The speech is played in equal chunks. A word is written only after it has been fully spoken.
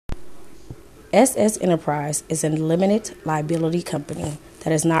SS Enterprise is a limited liability company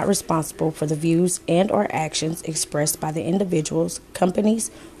that is not responsible for the views and or actions expressed by the individuals,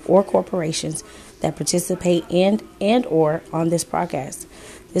 companies, or corporations that participate in and or on this podcast.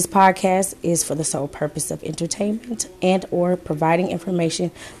 This podcast is for the sole purpose of entertainment and or providing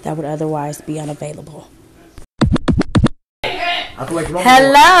information that would otherwise be unavailable.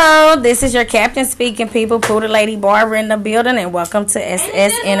 Hello, this is your captain speaking, people. Poodle Lady Barbara in the building, and welcome to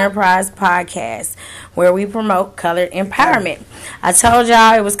SS Enterprise Podcast, where we promote colored empowerment. I told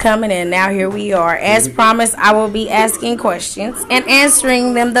y'all it was coming, and now here we are. As promised, I will be asking questions and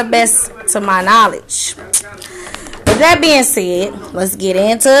answering them the best to my knowledge. With that being said, let's get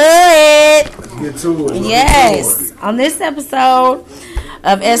into it. Get to it. Yes. On this episode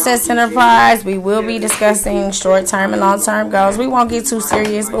of SS Enterprise, we will be discussing short-term and long-term goals. We won't get too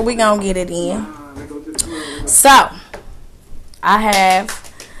serious, but we're going to get it in. So, I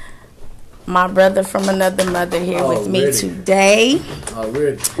have my brother from another mother here with me today.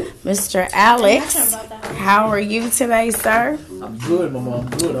 Mr. Alex. How are you today, sir? I'm good, Mama. I'm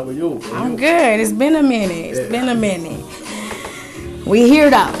good. How are you? I'm good. It's been a minute. It's been a minute. We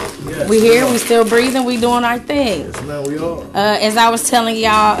here, though. Yes, we here. We still breathing. We doing our thing. Yes, man, we are. As I was telling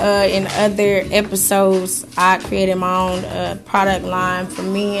y'all in other episodes, I created my own product line for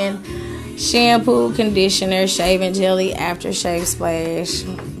men. Shampoo, conditioner, shaving jelly, aftershave splash,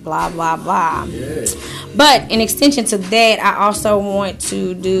 blah, blah, blah. Yeah. But in extension to that, I also want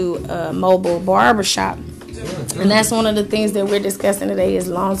to do a mobile barbershop. And that's one of the things that we're discussing today is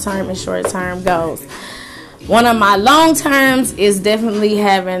long-term and short-term goals. One of my long terms is definitely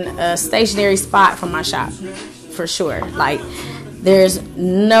having a stationary spot for my shop, for sure. Like, there's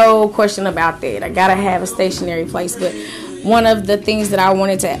no question about that. I gotta have a stationary place. But one of the things that I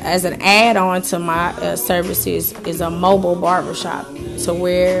wanted to, as an add-on to my services, is a mobile barbershop, to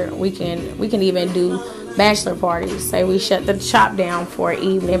where we can even do bachelor parties. Say we shut the shop down for an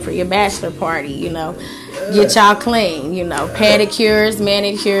evening for your bachelor party, you know. Get y'all clean, you know. Pedicures,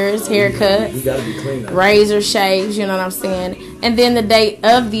 manicures, haircuts. You gotta be clean. Razor shaves, you know what I'm saying. And then the day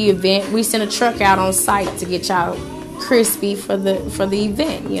of the event, we send a truck out on site to get y'all crispy for the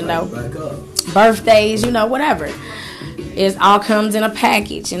event, you know. Birthdays, you know, whatever. It all comes in a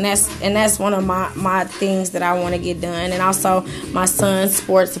package, and that's one of my things that I want to get done. And also my son's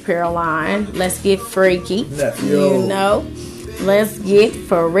sports apparel line. Let's get freaky, you know. Let's get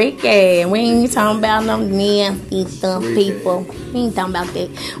freaky. And we ain't talking about no nasty stuff, people. We ain't talking about that.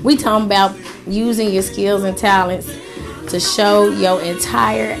 We talking about using your skills and talents to show your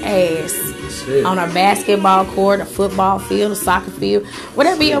entire ass on a basketball court, a football field, a soccer field,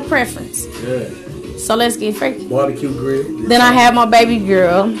 whatever your preference. Yeah. So let's get freaky. Barbecue grill. Then I have my baby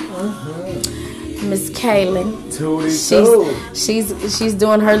girl, Miss Kaylin. She's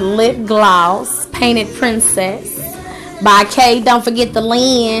doing her lip gloss, Painted Princess by Kay. Don't forget the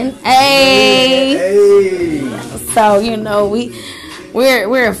Lynn. Hey. So you know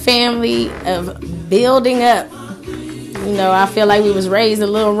we're a family of building up. You know, I feel like we was raised a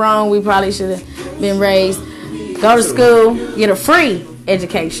little wrong. We probably should have been raised. Go to school, get a free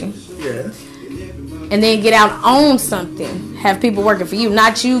education. Yeah. And then get out, own something. Have people working for you.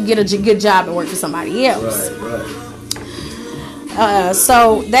 Not you get a good job and work for somebody else. Right.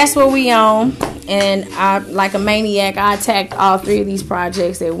 So that's what we own. And I, like a maniac, I attacked all three of these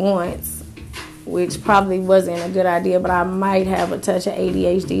projects at once, which probably wasn't a good idea, but I might have a touch of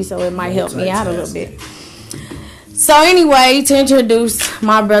ADHD, so it might help me out a little bit. So anyway, to introduce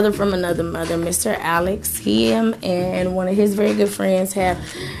my brother from another mother, Mr. Alex, him and one of his very good friends have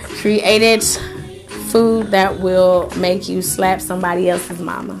created food that will make you slap somebody else's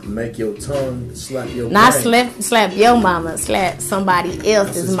mama. Make your tongue slap your Not brain. slap your mama, slap somebody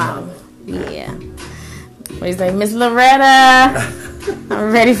else's mama. Yeah. What do you say, Miss Loretta?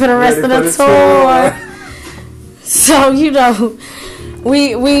 I'm ready for the rest of the tour. So, you know,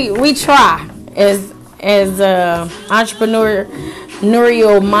 we try as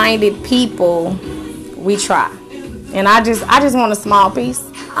entrepreneurial minded people, we try. And I just want a small piece.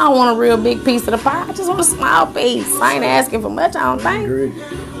 I don't want a real big piece of the pie. I just want a small piece. I ain't asking for much, I don't think.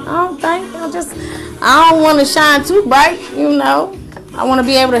 I don't want to shine too bright, you know. I want to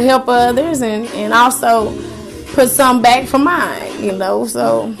be able to help others and also put some back for mine, you know.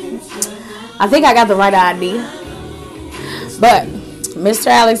 So I think I got the right idea. But Mr.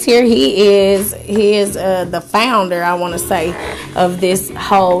 Alex here, he is the founder, I want to say, of this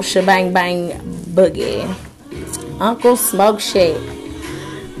whole shebang bang boogie. Uncle Smoke Shack.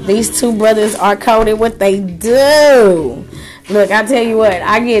 These two brothers are coded what they do. Look, I tell you what,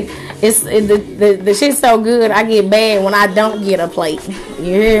 I get the shit's so good. I get mad when I don't get a plate. You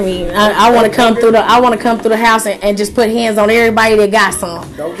hear me? I want to come through the house and just put hands on everybody that got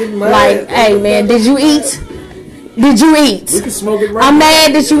some. Don't get mad. Like, hey man, did you eat? Did you eat? We can smoke it right I'm now.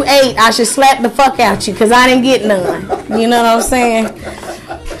 mad that you ate. I should slap the fuck out you because I didn't get none. You know what I'm saying?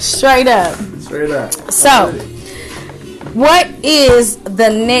 Straight up. Straight up. So, what is the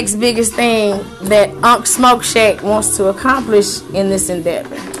next biggest thing that Unc Smoke Shack wants to accomplish in this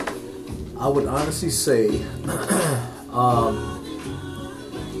endeavor? I would honestly say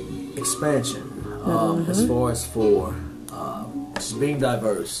expansion as far as for just being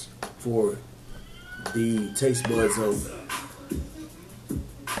diverse for the taste buds of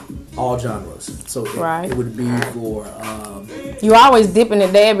all genres. So it would be for you always dipping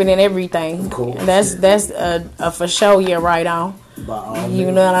and dabbing in everything. Of course, that's a for sure. You're right on.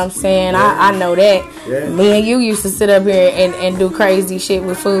 You know what I'm saying? Yeah. I know that. Yeah. Me and you used to sit up here and do crazy shit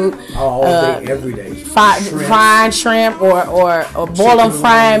with food. All day, every day. Frying shrimp or boil them,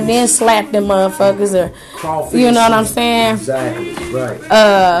 fry them, then slap them motherfuckers or crawfish. You know what I'm saying? Exactly.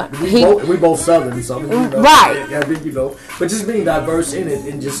 Right. We both Southern, so you know, right. You know, but just being diverse in it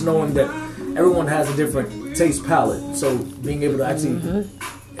and just knowing that everyone has a different taste palette. So being able to actually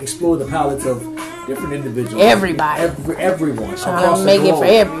explore the palettes of different individuals. Everybody. Everyone. Trying to make it for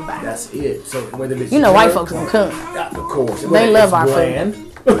everybody. That's it. So whether it's white folks gonna come. Of course. They love our food.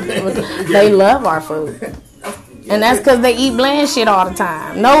 They love our food. And that's because they eat bland shit all the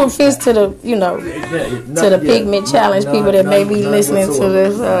time. No offense to the, to the pigment challenge people that may be listening to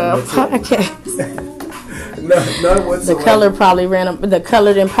this podcast. None whatsoever. The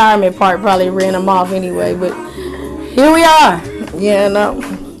colored empowerment part probably ran them off anyway. But here we are.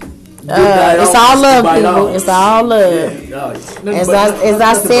 It's all love, people. It's all love. As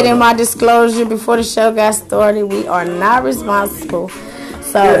I said in my disclosure before the show got started, we are not responsible.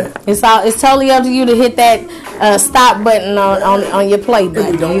 So it's totally up to you to hit that stop button on your play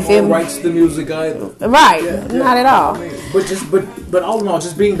button. We don't own rights to the music either. Right, not at all. But all in all,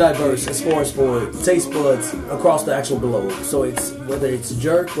 just being diverse as far as for taste buds across the actual globe. So it's whether it's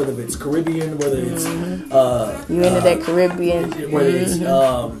jerk, whether it's Caribbean, whether it's you into that Caribbean, whether it's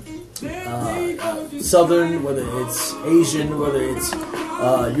Southern, whether it's Asian, whether it's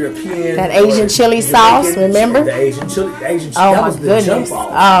European. That Asian chili sauce, remember? The Asian chili. Oh my goodness!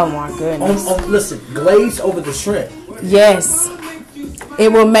 Oh my goodness! Listen, glaze over the shrimp. Yes,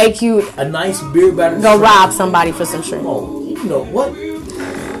 it will make you a nice beer batter. Go rob somebody for some shrimp. Oh, you know what?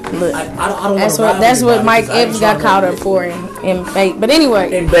 Look, I don't that's what Mike Epps got caught up for in bait. But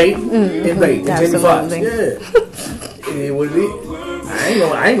anyway, in bait, in Jamie Foxx. Yeah, what it is. I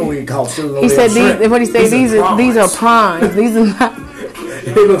ain't gonna get caught stealing. He said these are prawns. These are not.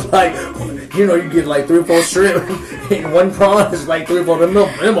 It looks like you get like 3 or 4 shrimp and one prawn is like 3 or 4 of them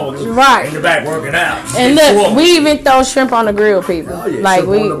right in the back working out. And look, we even throw shrimp on the grill, people. Oh, yeah. Like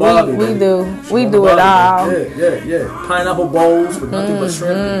we do it all. Yeah. Pineapple bowls with nothing but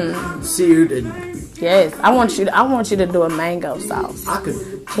shrimp, seared and. Yes, I want you to do a mango sauce. I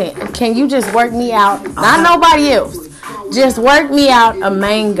could. Can you just work me out? Not nobody else. Just work me out a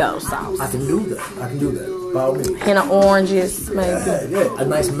mango sauce. I can do that. By all means. And oranges, maybe. Yeah. A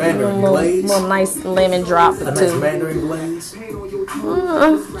nice mandarin glaze. A nice lemon drop or two. A nice mandarin glaze.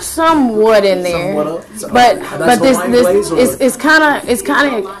 Somewhat in there. But this it's kind of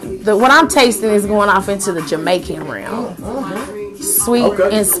what I'm tasting is going off into the Jamaican realm. Sweet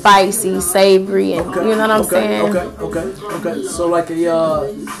and spicy, savory, and you know what I'm saying? Okay. So like a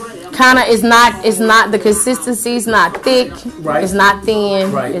kind of it's not the consistency. It's not thick. Right. It's not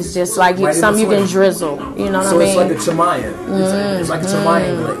thin. Right. It's just like something you can drizzle. You know what I mean? So it's like a chamayan. It's like a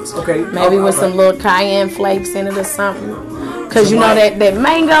chamayan glaze. Okay. Maybe with some little cayenne flakes in it or something. Cause you know that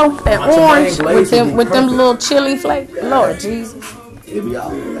mango, that orange with them little chili flakes. Lord Jesus. It be all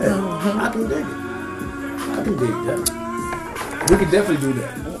I can dig it. That. We can definitely do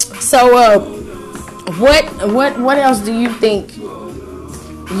that. So, what else do you think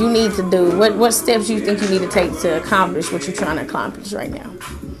you need to do? What steps you think you need to take to accomplish what you're trying to accomplish right now?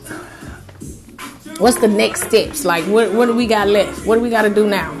 What's the next steps? Like, what do we got left? What do we got to do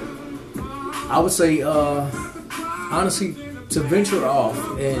now? I would say, honestly, to venture off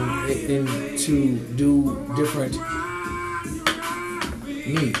and to do different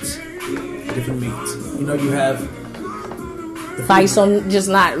meats. You have. Like some, just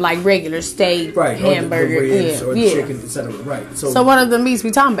not like regular steak, right, hamburger, or the chicken, etc. Right. So what are the meats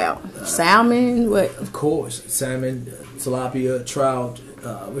we talking about? Salmon, what? Of course, salmon, tilapia, trout.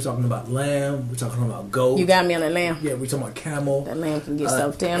 We're talking about lamb. We're talking about goat. You got me on that lamb. Yeah, we're talking about camel. That lamb can get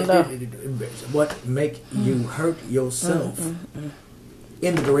so tender. What make you hurt yourself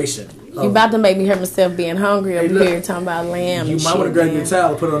in the duration. You about to make me hear myself being hungry over look, here talking about lamb. You and might shit, want to grab man. your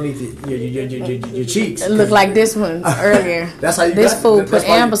towel and put it underneath your cheeks. It looked like this one earlier. That's how you this got, fool put probably,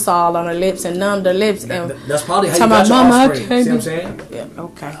 ambisol on her lips and numbed her lips. And that's probably how you talking got about, your Mama, I offspring. can't See what I'm do- saying? Yeah,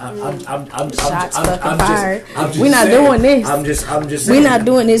 okay. I'm Shots fucking just fired. I'm just We're not saying. doing this. I'm just We're saying. not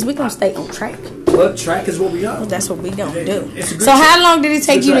doing this. We're going to stay on track. But track is what we are. That's what we're going to do. It's a good So how track. long did it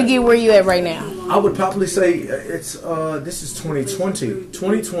take It's a you to track. get where you at right now? I would probably say it's this is 2020.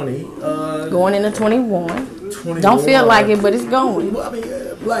 2020. Going into 21. 21. Don't feel like it, but it's going. Well, I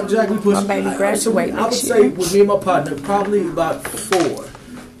mean, Blackjack, we put. My baby I would graduating say next year. with me and my partner, probably about 4.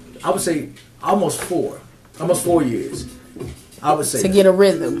 I would say almost 4. Almost 4 years. I would say To get a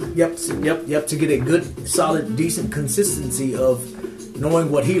rhythm. Yep. To get a good, solid, decent consistency of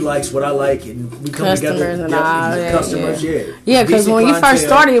knowing what he likes, what I like, and we come Customers together. and Yep, all that, customers, yeah. Yeah, because Decent when you first clientele.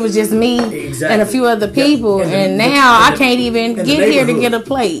 started, it was just me Exactly. and a few other people, Yeah. and the- now in I can't even in the get here to neighborhood. get a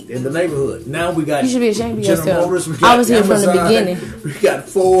plate. In the neighborhood. Now we got You should be ashamed of General yourself. Motors, we I got was here from the Amazon, beginning. We got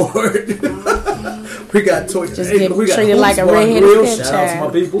Ford. We got Toyota. Just getting we got treated Hoops like a Bar and redheaded Grill. Shout out to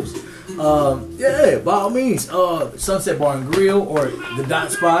stepchild. my peoples. Yeah, by all means. Sunset Bar and Grill or the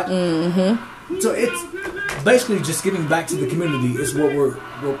Dot Spot. Mm-hmm. So it's basically just giving back to the community is what we're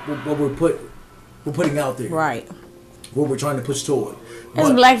putting out there. Right. What we're trying to push toward. As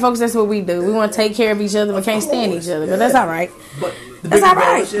But- black folks, that's what we do. We want to take care of each other, but can't stand each other. But that's all right. But the That's bigger all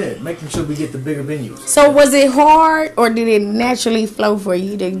right. venues, yeah, making sure we get the bigger venues. So was it hard, or did it naturally flow for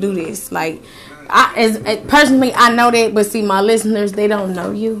you to do this? Like, personally, I know that, but see, my listeners, they don't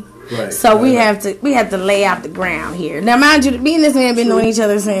know you. Right. So we Right. have to lay out the ground here. Now, mind you, me and this man been knowing each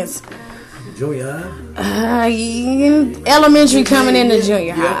other since Junior high. elementary, coming into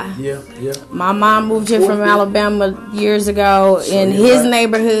junior high. Yeah. My mom moved here from Alabama years ago in you're his right.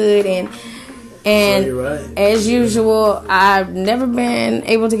 neighborhood, and you're right. as usual, I've never been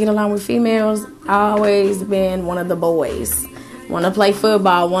able to get along with females. I've always been one of the boys. Want to play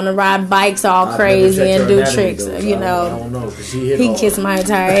football, want to ride bikes all I've crazy never checked and her do anatomy, tricks. though, so You I know, don't know, 'cause she hit he hard. kissed my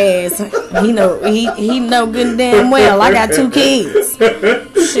entire ass. he know good and damn well I got 2 kids.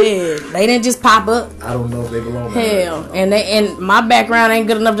 Shit, they didn't just pop up. I don't know if they belong. Hell, and my background ain't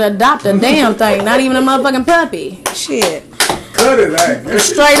good enough to adopt a damn thing. Not even a motherfucking puppy. Shit, Cut it, like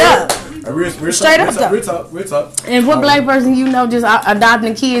straight up. Straight up, though. Real talk. And what black person you know just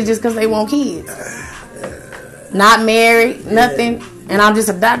adopting kids just because they want kids? Not married, nothing. And I'm just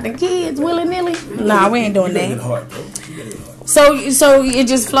adopting kids willy nilly. Nah, we ain't doing You get that. hard, bro. You get it hard. So it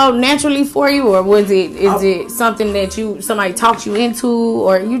just flowed naturally for you, or was it something that somebody talked you into,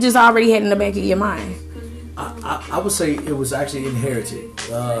 or you just already had in the back of your mind? I would say it was actually inherited,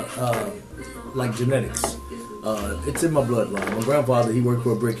 like genetics. It's in my bloodline. My grandfather, he worked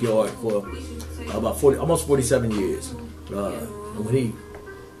for a brickyard for about almost 47 years. And when he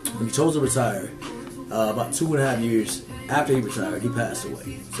chose to retire, about 2.5 years after he retired, he passed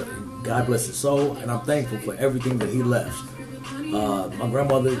away. So God bless his soul, and I'm thankful for everything that he left. My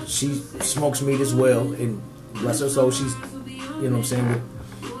grandmother, she smokes meat as well, and bless her soul, she's, you know what I'm saying,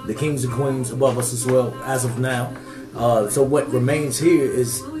 with the kings and queens above us as well as of now. So what remains here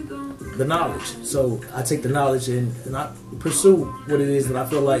is the knowledge. So I take the knowledge and I pursue what it is that I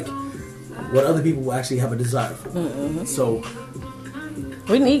feel like what other people will actually have a desire for. Mm-hmm. So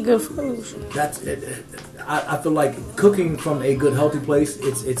We need good food. that's it. I feel like cooking from a good, healthy place.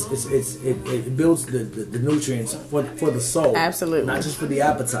 It builds the nutrients for the soul. Absolutely. Not just for the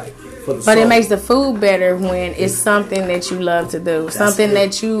appetite. For the But soul. it makes the food better when it's something that you love to do, something it.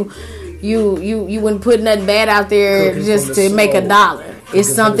 that you wouldn't put nothing bad out there Cooking just from to the make a soul. dollar. It's Cooking from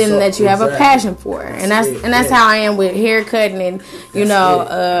the something soul. that you have a Exactly. passion for, and That's it, that's yeah. how I am with hair cutting and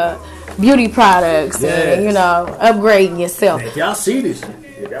beauty products and Yes. upgrading yourself. If y'all see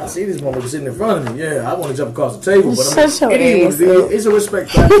this woman sitting in front of me, yeah, I want to jump across the table, but Shut your it ain't what ass it up. is. It's a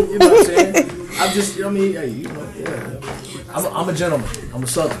respect factor. You know what I'm saying? I'm just, you know what I mean? Hey, you know, yeah. I'm a gentleman. I'm a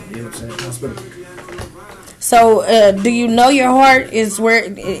southern. You know what I'm saying? Hospitable. So, do you know your heart is where?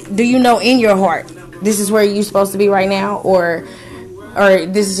 Do you know in your heart this is where you're supposed to be right now, or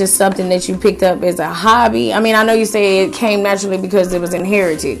this is just something that you picked up as a hobby? I mean, I know you say it came naturally because it was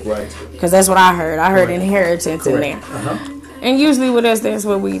inherited, Right. Because that's what I heard. I heard Right. inheritance in there. Uh-huh. And usually with us, that's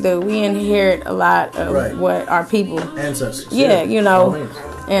what we do. We inherit a lot of Right. what our people. Ancestors. Yeah, you By all know. means.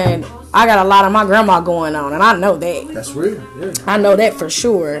 And I got a lot of my grandma going on, and I know that. That's real. Yeah. I know that for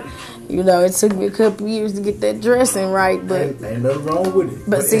sure. You know, it took me a couple years to get that dressing right, but Ain't nothing wrong with it.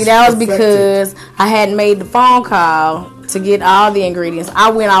 But see, it's that was perfected. because I hadn't made the phone call to get all the ingredients.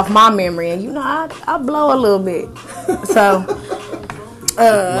 I went off my memory, and I blow a little bit. So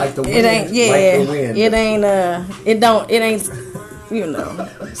like the wind, it ain't, yeah, like the wind. it ain't, it ain't you know,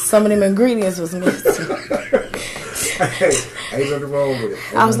 some of them ingredients was missing. Hey, ain't nothing wrong with it.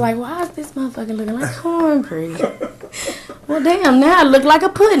 I was like, why is this motherfucker looking like cornbread? Well, damn, now I look like a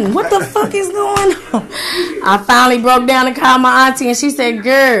pudding. What the fuck is going on? I finally broke down and called my auntie, and she said,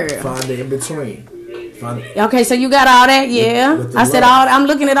 girl. Find the in between. Okay, so you got all that, yeah. With I said, I'm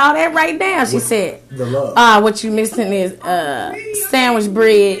looking at all that right now. She said, the love. What you missing is sandwich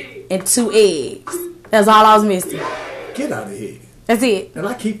bread and 2 eggs. That's all I was missing. Get out of here. That's it. And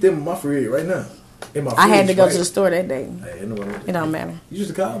I keep them in my fridge right now. In my I had to go fridge, to the store that day. Hey, It don't matter. You used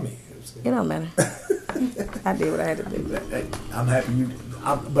to call me. It don't matter. I did what I had to do. Hey, I'm happy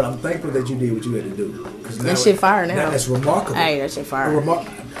but I'm thankful that you did what you had to do. That shit fire now. That's remarkable. Hey, that shit fire.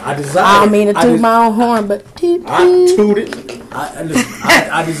 I desire. I don't mean to toot my own horn, but toot. I toot it.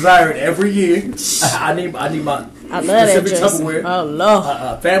 I desire it every year. I need my I love that specific dress. Tupperware. Oh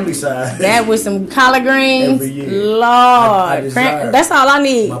Lord, family size. that with some collard greens. Every year. Lord, I desire that's all I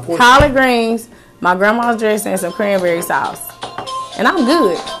need. my Collard greens, my grandma's dress, and some cranberry sauce, and I'm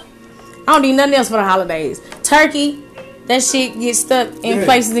good. I don't need nothing else for the holidays. Turkey. That shit gets stuck in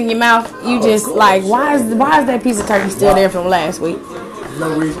places in your mouth. You just like, why is that piece of turkey still there from last week?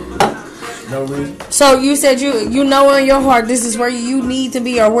 No reason. No reason. So you said you know in your heart this is where you need to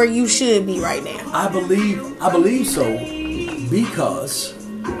be or where you should be right now. I believe so because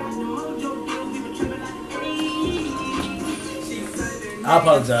I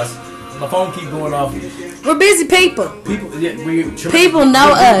apologize. My phone keep going off. We're busy people. People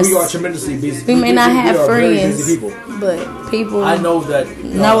know us. We are tremendously busy. We may not have friends, people. but people I know that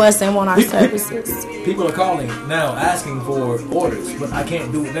know us and want our services. People are calling now asking for orders, but I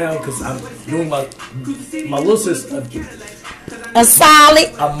can't do it now because I'm doing my little sister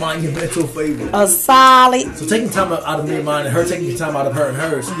a monumental favor. A solid. So taking time out of me and mine, and her taking time out of her and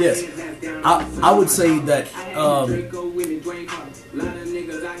hers. Yes, I would say that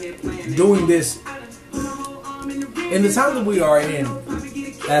doing this in the time that we are in,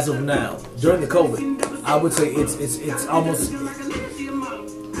 as of now, during the COVID, I would say it's almost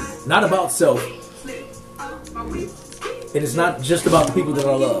not about self. It is not just about the people that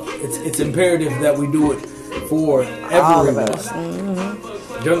I love. It's imperative that we do it for everyone.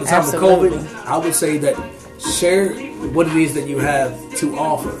 Mm-hmm. During the time of COVID, I would say that share what it is that you have to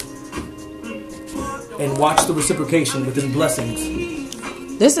offer and watch the reciprocation within blessings.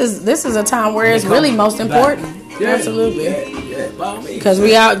 This is a time where it's really most important. Yeah, absolutely. Yeah, by all means. Because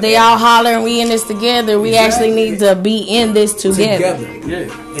they all holler and we in this together. We actually need to be in this together. Yeah.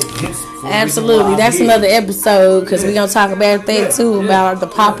 Absolutely. That's another episode because we're going to talk about that too, about the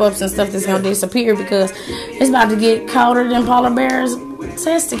pop-ups and stuff that's going to disappear because it's about to get colder than polar bears'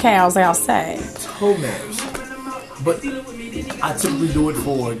 testicles outside. Toenails. But I typically do it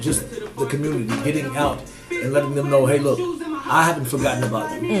for just the community, getting out and letting them know, hey, look, I haven't forgotten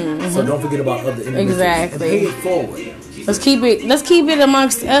about you. Mm-hmm. So don't forget about other individuals. Exactly. And pay it forward. Let's keep it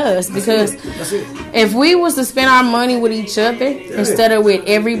amongst us because that's it. If we was to spend our money with each other instead of with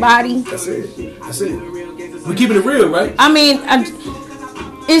everybody, that's it. We're keeping it real, right? I mean,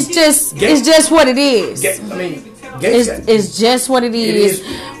 it's just what it is. It's just what it is.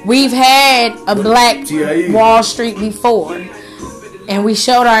 We've had a black Wall Street before, and we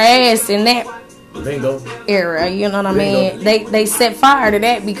showed our ass in that era, you know what I mean? They set fire to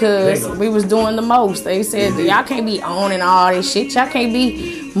that because we was doing the most. They said, y'all can't be owning all this shit. Y'all can't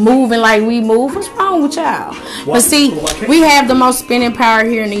be moving like we move. What's wrong with y'all? But see, we have the most spending power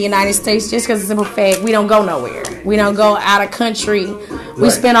here in the United States just because of the simple fact we don't go nowhere. We don't go out of country. We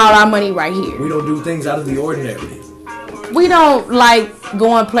spend all our money right here. We don't do things out of the ordinary. We don't like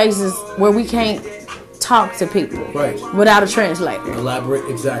going places where we can't talk to people without a translator. Elaborate,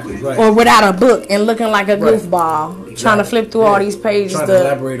 exactly, right. Or without a book and looking like a goofball, trying to flip through all these pages. Trying to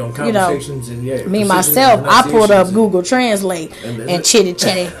elaborate on conversations and me myself, I pulled up Google Translate and chitty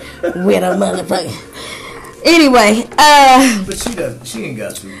chatty with a motherfucker. Anyway, but she ain't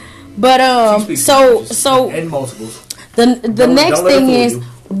got to. But so and multiples. The next thing is,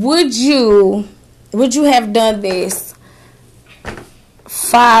 would you have done this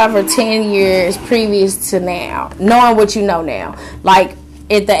 5 or 10 years previous to now, knowing what you know now, like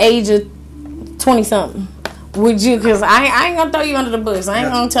at the age of 20-something, would you? Because I ain't gonna throw you under the bus. I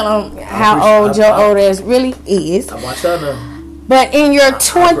ain't gonna tell them how old your old ass really is. I watched that now. But in your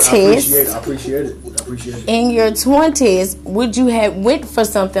 20s, I appreciate it. In your 20s, would you have went for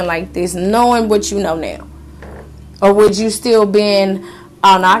something like this, knowing what you know now, or would you still been,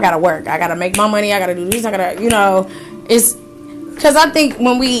 oh no, I gotta work, I gotta make my money, I gotta do this, I gotta, it's. Because I think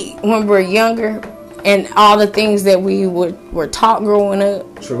when we're younger and all the things that we were taught growing up,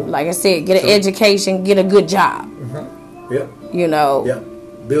 like I said, get an education, get a good job. Mm-hmm. Yep. You know. Yep.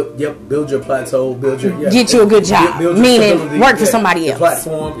 Build your plateau. Get you a good job. Meaning work for somebody else.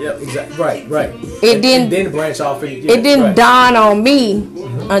 Platform. Yep. Exactly. Right. And then branch off. It didn't dawn on me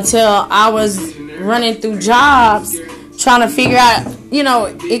until I was running through jobs, trying to figure out. You know,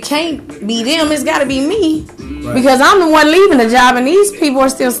 it can't be them. It's got to be me, because I'm the one leaving the job, and these people are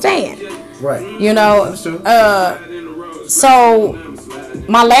still staying. Right. You know. That's true. So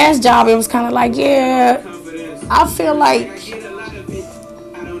my last job, it was kind of like, I feel like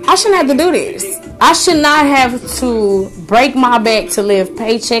I shouldn't have to do this. I should not have to break my back to live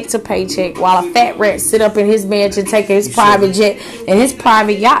paycheck to paycheck while a fat rat sit up in his bench and take his private jet and his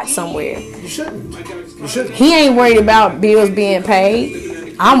private yacht somewhere. You shouldn't. He ain't worried about bills being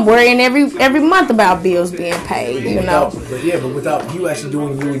paid. I'm worrying every month about bills being paid, you know. But without you actually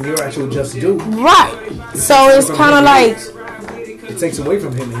doing you and your actual just due. Right. So it's kind of like it takes away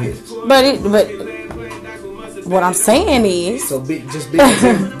from him and his. But what I'm saying is, so being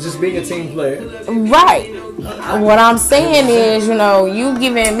a team player. Right. What I'm saying is, you know, you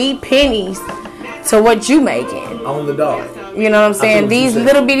giving me pennies to what you making on the dog. You know what I'm saying? These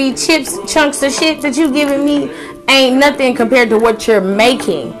little bitty chunks of shit that you giving me ain't nothing compared to what you're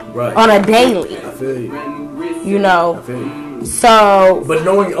making on a daily. I feel you. You know. I feel you. So, but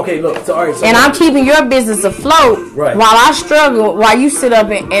knowing, okay, look, so, all right, so and I'm keeping your business afloat while I struggle, while you sit up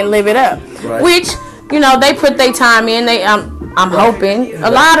and live it up. Right. Which, you know, they put their time in. I'm hoping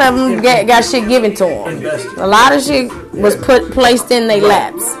a lot of them got shit given to them. A lot of shit was placed in their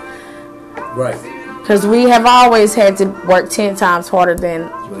laps. Right. Because we have always had to work 10 times harder than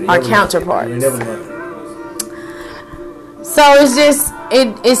our counterparts. So it's just,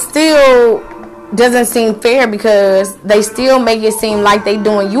 it still doesn't seem fair, because they still make it seem like they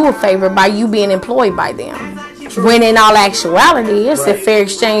doing you a favor by you being employed by them. True. When in all actuality, it's a fair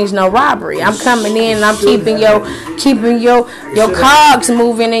exchange, no robbery. I'm coming in and I'm keeping your cogs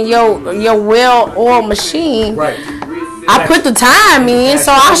moving in your well-oiled machine. Right. I put the time in,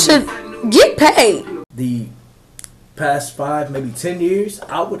 so I should get paid. The past 5, maybe 10 years,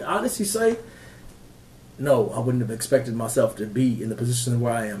 I would honestly say, no, I wouldn't have expected myself to be in the position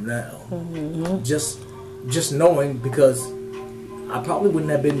where I am now. Mm-hmm. Just knowing, because I probably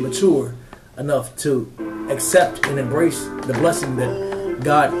wouldn't have been mature enough to accept and embrace the blessing that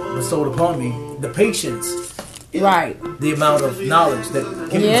God bestowed upon me, the patience, right? The amount of knowledge that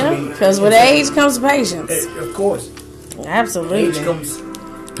came to me. Because with age comes patience. Of course, absolutely. Age comes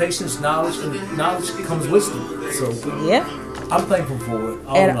patience, knowledge, and knowledge comes wisdom. So I'm thankful for it.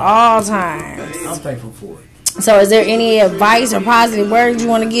 At all times. I'm thankful for it. So is there any advice or positive words you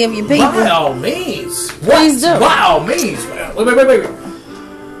want to give your people? By all means. Please do. By all means. Wait.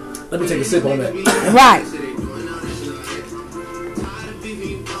 Let me take a sip on that. Right.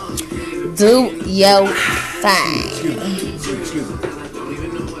 Do your thing. Excuse me.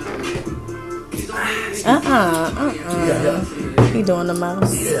 He doing the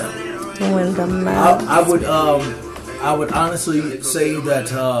most. Yeah. Doing the most. I would honestly say that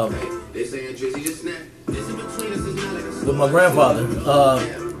with my grandfather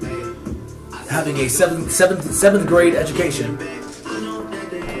having a seventh grade education,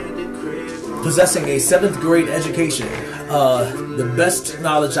 possessing a 7th grade education, the best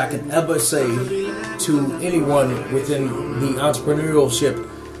knowledge I can ever say to anyone within the entrepreneurship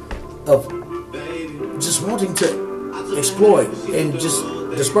of just wanting to exploit and just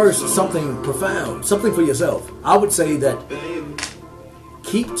disperse something profound, something for yourself. I would say that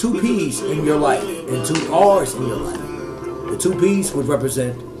keep 2 P's in your life and 2 R's in your life. The 2 P's would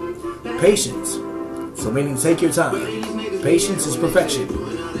represent patience. So meaning take your time. Patience is perfection.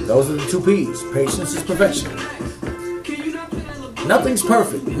 Those are the 2 P's. Patience is perfection. Nothing's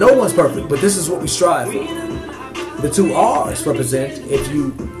perfect. No one's perfect, but this is what we strive for. The 2 R's represent if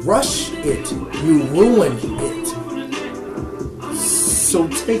you rush it, you ruin it. So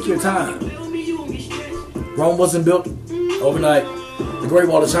take your time. Rome wasn't built overnight. The Great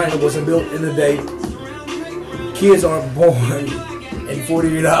Wall of China wasn't built in a day. Kids aren't born in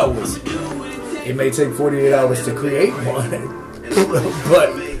 48 hours. It may take 48 hours to create one, but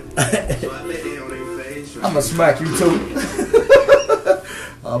I'm gonna smack you too.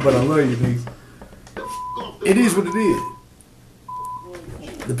 But I love you, niggas. It is what it is.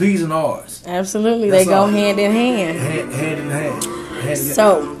 The P's and R's. Absolutely, they go hand in hand. Hand in hand.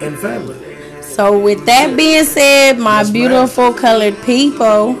 So, and family. So with that being said, my beautiful colored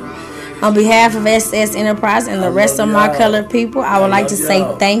people, on behalf of SS Enterprise and the rest of my colored people, I would like to say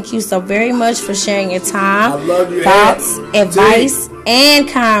thank you so very much for sharing your time, thoughts, advice, and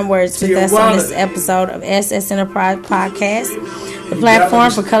kind words with us on this episode of SS Enterprise Podcast, the platform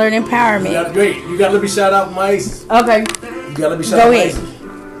for colored empowerment. You gotta let me shout out my aces. Okay. You gotta be shout Go out ahead. aces.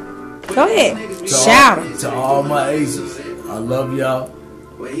 Go ahead. Shout 'em. To all my aces. I love y'all.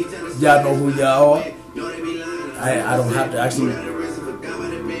 Y'all know who y'all are. I don't have to actually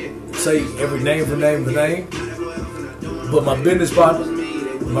say every name for name. But my business partner,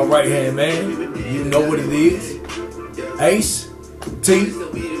 my right hand man, you know what it is. Ace, T,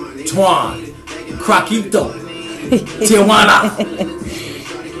 Twan, Croquito, Tijuana.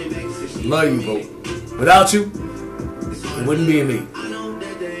 Love you, bro. Without you, it wouldn't be me.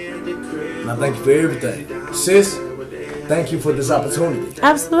 And I thank you for everything. Sis, thank you for this opportunity.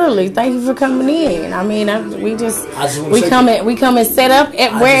 Absolutely. Thank you for coming in. I mean, we come and set up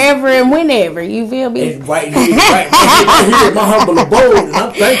at wherever and whenever. You feel me? And right here, my humble abode, and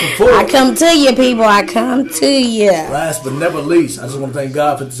I'm thankful for it. I come to you, people. I come to you. Last but never least, I just want to thank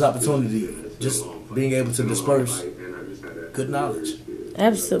God for this opportunity. Just being able to disperse good knowledge.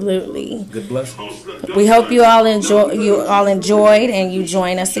 Absolutely. Good blessings. We hope you all enjoyed and you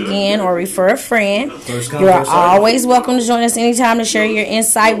join us again or refer a friend. You are always welcome to join us anytime to share your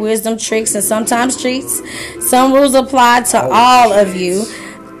insight, wisdom, tricks, and sometimes treats. Some rules apply to all of you.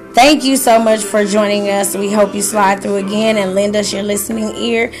 Thank you so much for joining us. We hope you slide through again and lend us your listening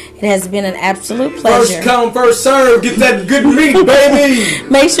ear. It has been an absolute pleasure. First come, first serve. Get that good meat, baby.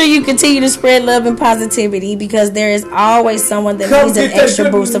 Make sure you continue to spread love and positivity because there is always someone that needs an extra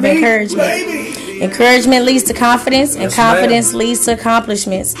boost of encouragement. Baby. Encouragement leads to confidence, and confidence leads to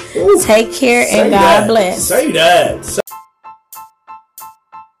accomplishments. Ooh, take care and God bless. Say that.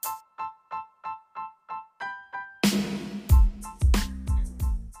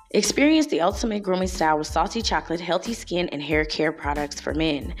 Experience the ultimate grooming style with Salty Chocolate healthy skin and hair care products for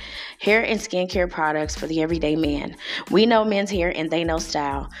men. Hair and skin care products for the everyday man. We know men's hair and they know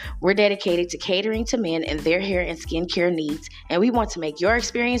style. We're dedicated to catering to men and their hair and skin care needs, and we want to make your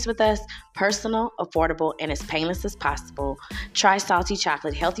experience with us personal, affordable, and as painless as possible. Try Salty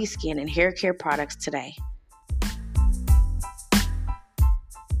Chocolate healthy skin and hair care products today.